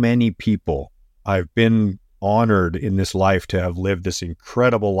so many people. I've been honored in this life to have lived this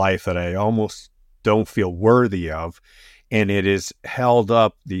incredible life that I almost don't feel worthy of. And it is held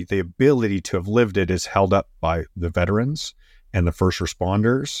up, the ability to have lived it is held up by the veterans and the first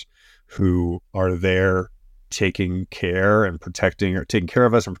responders who are there taking care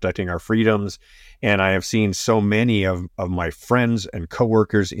of us and protecting our freedoms. And I have seen so many of my friends and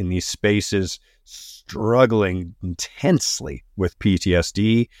coworkers in these spaces struggling intensely with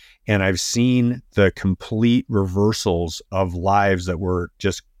PTSD. And I've seen the complete reversals of lives that were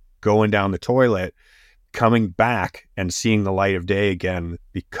just going down the toilet, coming back and seeing the light of day again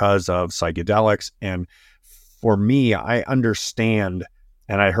because of psychedelics. And for me, I understand,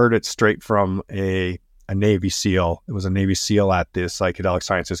 and I heard it straight from a Navy SEAL. It was a Navy SEAL at this Psychedelic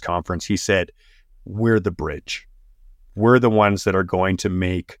Sciences Conference. He said, we're the bridge. We're the ones that are going to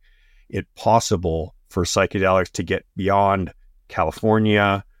make it possible for psychedelics to get beyond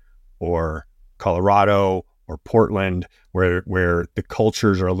California or Colorado or Portland, where the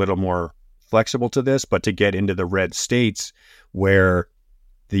cultures are a little more flexible to this, but to get into the red states where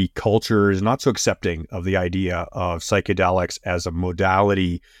the culture is not so accepting of the idea of psychedelics as a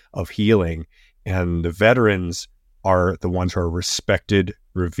modality of healing. And the veterans are the ones who are respected,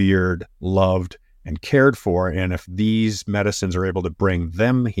 revered, loved, and cared for. And if these medicines are able to bring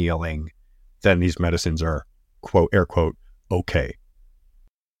them healing, then these medicines are, quote, air quote, okay.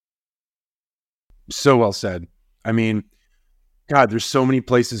 So well said. I mean, God, there's so many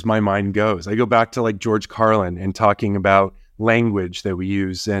places my mind goes. I go back to like George Carlin and talking about language that we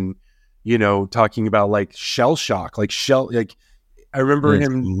use, and, you know, talking about like shell shock, I remember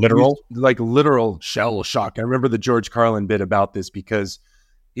him literal shell shock. I remember the George Carlin bit about this because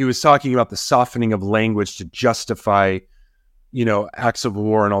he was talking about the softening of language to justify, you know, acts of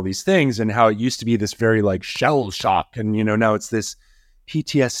war and all these things, and how it used to be this very like shell shock. And, you know, now it's this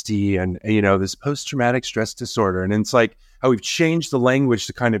PTSD and, you know, this post-traumatic stress disorder. And it's like how we've changed the language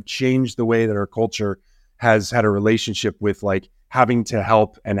to kind of change the way that our culture has had a relationship with like having to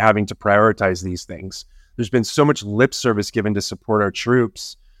help and having to prioritize these things. There's been so much lip service given to support our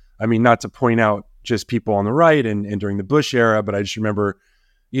troops. I mean, not to point out just people on the right and during the Bush era, but I just remember,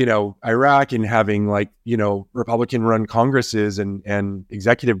 you know, Iraq and having like, you know, Republican run Congresses and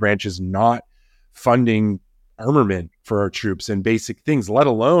executive branches not funding armament for our troops and basic things, let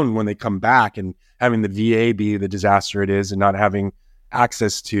alone when they come back and having the VA be the disaster it is and not having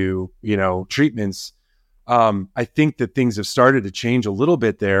access to, you know, treatments. I think that things have started to change a little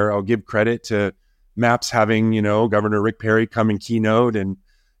bit there. I'll give credit to MAPS having, you know, Governor Rick Perry come and keynote and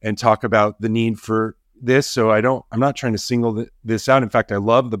talk about the need for this. So I'm not trying to single this out. In fact, I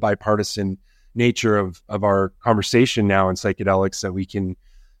love the bipartisan nature of our conversation now in psychedelics, that we can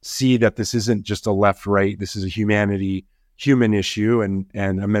see that this isn't just a left-right, this is a human issue and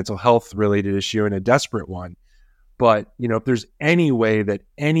a mental health related issue, and a desperate one. But, you know, if there's any way that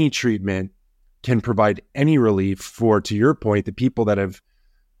any treatment can provide any relief for, to your point, the people that have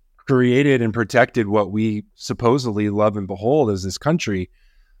created and protected what we supposedly love and behold as this country,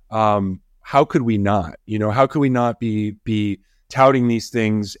 how could we not? You know, how could we not be touting these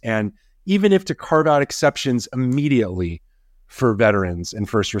things? And even if to carve out exceptions immediately for veterans and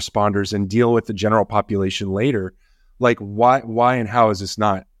first responders and deal with the general population later, like why and how is this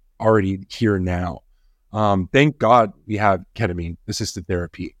not already here now? Thank God we have ketamine assisted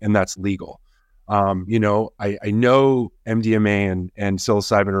therapy, and that's legal. You know, I know MDMA and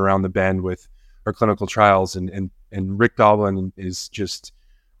psilocybin are around the bend with our clinical trials, and Rick Doblin is just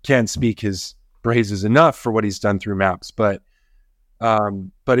can't speak his praises enough for what he's done through MAPS, but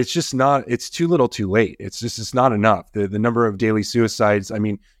it's just not, it's too little too late. It's not enough. The number of daily suicides, I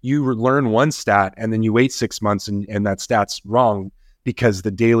mean, you learn one stat and then you wait 6 months and that stat's wrong because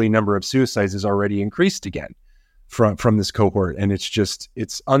the daily number of suicides is already increased again from this cohort. And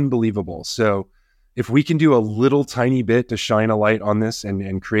it's unbelievable. So if we can do a little tiny bit to shine a light on this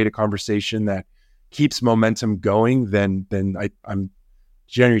and create a conversation that keeps momentum going, then I'm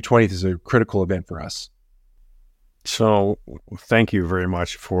January 20th is a critical event for us. So thank you very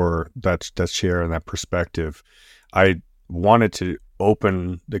much for that share and that perspective. I wanted to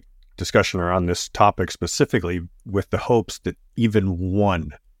open the discussion around this topic specifically with the hopes that even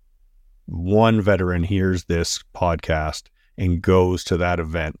one veteran hears this podcast and goes to that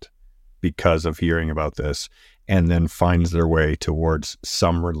event because of hearing about this, and then finds their way towards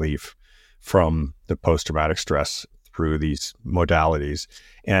some relief from the post-traumatic stress through these modalities.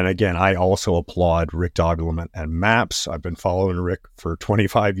 And again, I also applaud Rick Doblin and MAPS. I've been following Rick for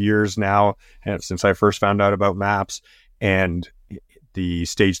 25 years now, and since I first found out about MAPS. And the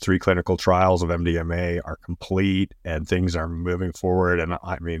stage 3 clinical trials of MDMA are complete and things are moving forward. And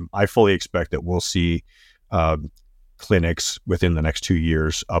I mean, I fully expect that we'll see clinics within the next 2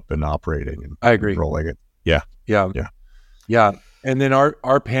 years up and operating. And I agree. Rolling it. Yeah. And then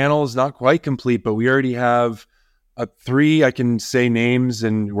our panel is not quite complete, but we already have Three, I can say names,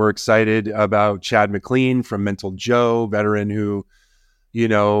 and we're excited about Chad McLean from Mental Joe, veteran who,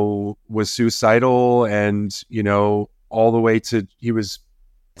 was suicidal and, all the way to, he was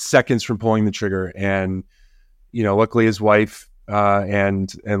seconds from pulling the trigger. And, luckily his wife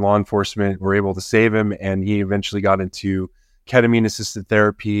and law enforcement were able to save him. And he eventually got into ketamine assisted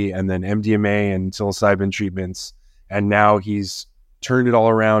therapy and then MDMA and psilocybin treatments. And now he's turned it all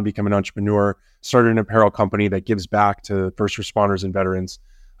around, become an entrepreneur, started an apparel company that gives back to first responders and veterans.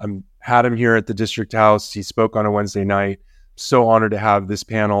 Had him here at the District House. He spoke on a Wednesday night. So honored to have this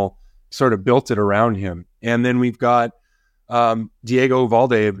panel, sort of built it around him. And then we've got Diego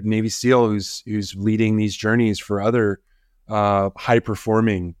Valde, Navy SEAL, who's leading these journeys for other high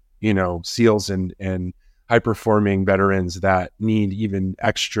performing, SEALs and high performing veterans that need even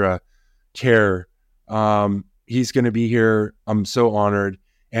extra care. He's going to be here. I'm so honored.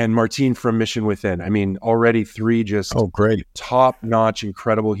 And Martine from Mission Within. I mean, already three just great, top-notch,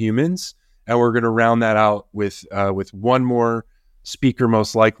 incredible humans. And we're going to round that out with one more speaker,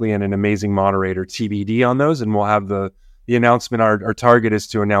 most likely, and an amazing moderator, TBD, on those. And we'll have the announcement. Our target is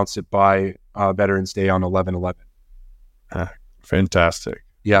to announce it by Veterans Day on 11/11. Fantastic.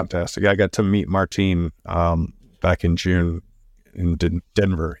 Yeah. Fantastic. I got to meet Martine back in June in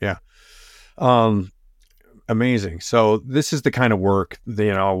Denver. Yeah. Amazing. So this is the kind of work,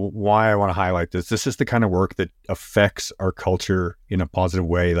 why I want to highlight this. This is the kind of work that affects our culture in a positive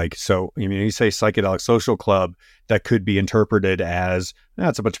way. You say psychedelic social club, that could be interpreted as,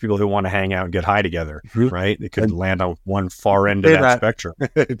 it's a bunch of people who want to hang out and get high together, right? It could land on one far end of that spectrum.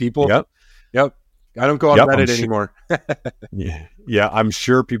 People. Yep. I don't go on Reddit anymore. Yeah, I'm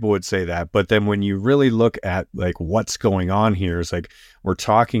sure people would say that. But then when you really look at what's going on here, is we're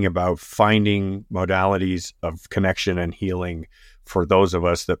talking about finding modalities of connection and healing for those of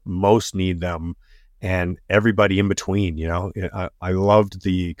us that most need them, and everybody in between. I loved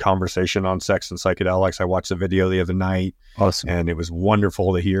the conversation on sex and psychedelics. I watched the video the other night. Awesome. And it was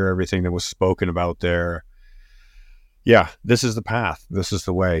wonderful to hear everything that was spoken about there. Yeah, this is the path. This is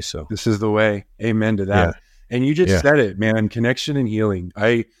the way. So this is the way. Amen to that. Yeah. And you just said it, man. Connection and healing.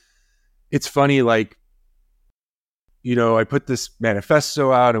 It's funny, I put this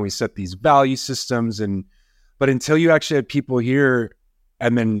manifesto out and we set these value systems, but until you actually had people here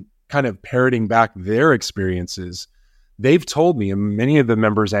and then kind of parroting back their experiences, they've told me, and many of the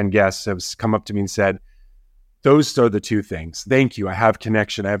members and guests have come up to me and said, those are the two things. Thank you. I have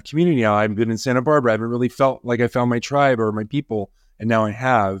connection. I have community now. I've been in Santa Barbara. I haven't really felt like I found my tribe or my people, and now I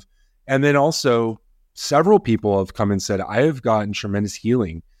have. And then also several people have come and said, I have gotten tremendous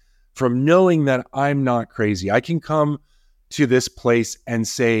healing from knowing that I'm not crazy. I can come to this place and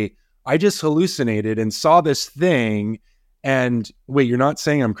say, I just hallucinated and saw this thing. And wait, you're not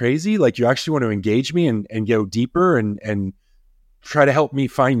saying I'm crazy? You actually want to engage me and go deeper and try to help me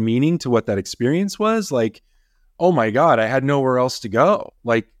find meaning to what that experience was? Oh my God, I had nowhere else to go.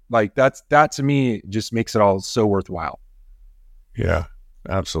 That to me just makes it all so worthwhile. Yeah,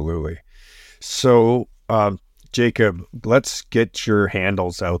 absolutely. So, Jacob, let's get your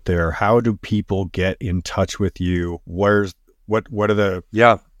handles out there. How do people get in touch with you? What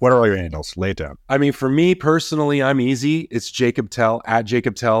are your handles? Lay it down. I mean, for me personally, I'm easy. It's Jacob Tell, at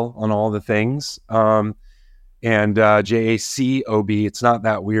Jacob Tell on all the things. And JACOB. It's not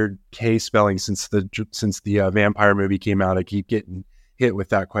that weird K spelling since the vampire movie came out. I keep getting hit with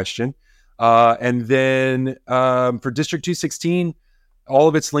that question. And then for District 216, all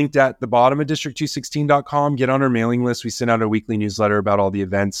of it's linked at the bottom of district216.com. Get on our mailing list. We send out a weekly newsletter about all the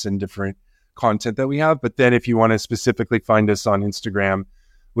events and different content that we have. But then if you want to specifically find us on Instagram,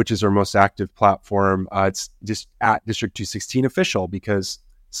 which is our most active platform, it's just at District216 official, because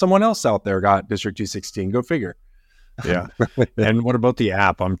someone else out there got District 216. Go figure. Yeah. And what about the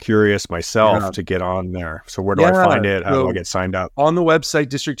app? I'm curious myself to get on there. So where do I find it? How do I get signed up? On the website,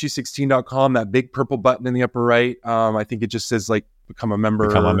 district216.com, that big purple button in the upper right. I think it just says become a member.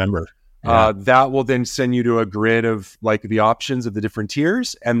 Become a member. Yeah. That will then send you to a grid of the options of the different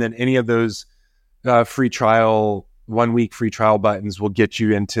tiers. And then any of those free trial, 1 week free trial buttons will get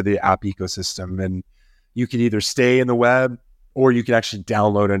you into the app ecosystem. And you can either stay in the web, or you can actually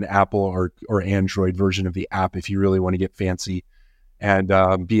download an Apple or Android version of the app if you really want to get fancy and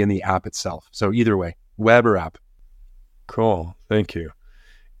be in the app itself. So either way, web or app. Cool. Thank you.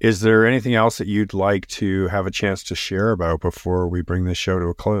 Is there anything else that you'd like to have a chance to share about before we bring this show to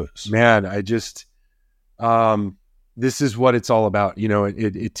a close? Man, I just, this is what it's all about.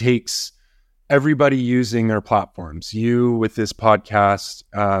 It takes everybody using their platforms. You with this podcast,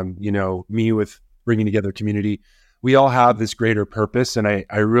 me with bringing together community. We all have this greater purpose, and I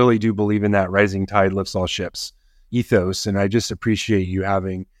really do believe in that rising tide lifts all ships. ethos. And I just appreciate you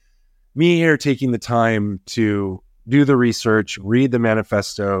having me here, taking the time to do the research, read the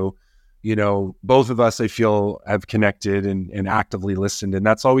manifesto. You know, both of us, I feel, have connected and actively listened. And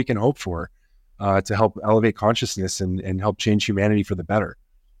that's all we can hope for, to help elevate consciousness and help change humanity for the better.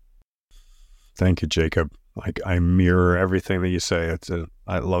 Thank you, Jacob. I mirror everything that you say.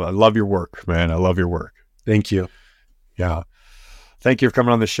 I love your work, man. I love your work. Thank you. Yeah. Thank you for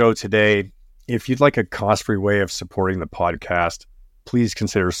coming on the show today. If you'd like a cost-free way of supporting the podcast, please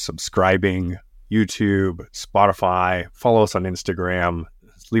consider subscribing, YouTube, Spotify, follow us on Instagram,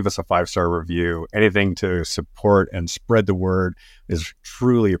 leave us a 5-star review. Anything to support and spread the word is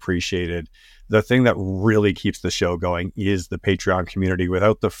truly appreciated. The thing that really keeps the show going is the Patreon community.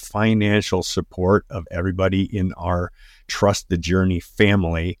 Without the financial support of everybody in our Trust the Journey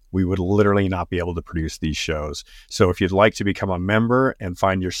family, we would literally not be able to produce these shows. So if you'd like to become a member and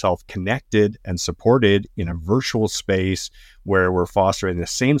find yourself connected and supported in a virtual space where we're fostering the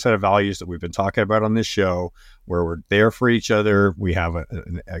same set of values that we've been talking about on this show, where we're there for each other, we have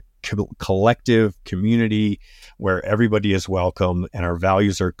a collective community where everybody is welcome and our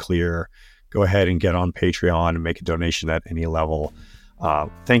values are clear, go ahead and get on Patreon and make a donation at any level.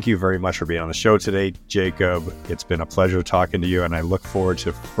 Thank you very much for being on the show today, Jacob. It's been a pleasure talking to you, and I look forward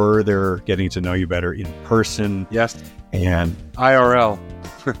to further getting to know you better in person. Yes. And IRL,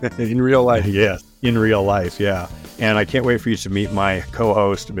 in real life. Yes, in real life, yeah. And I can't wait for you to meet my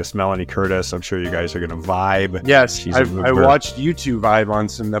co-host, Miss Melanie Curtis. I'm sure you guys are going to vibe. Yes, I watched you two vibe on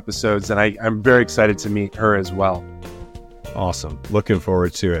some episodes, and I'm very excited to meet her as well. Awesome. Looking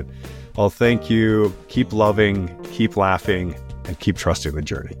forward to it. Well, thank you. Keep loving, keep laughing, and keep trusting the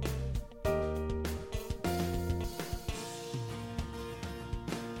journey.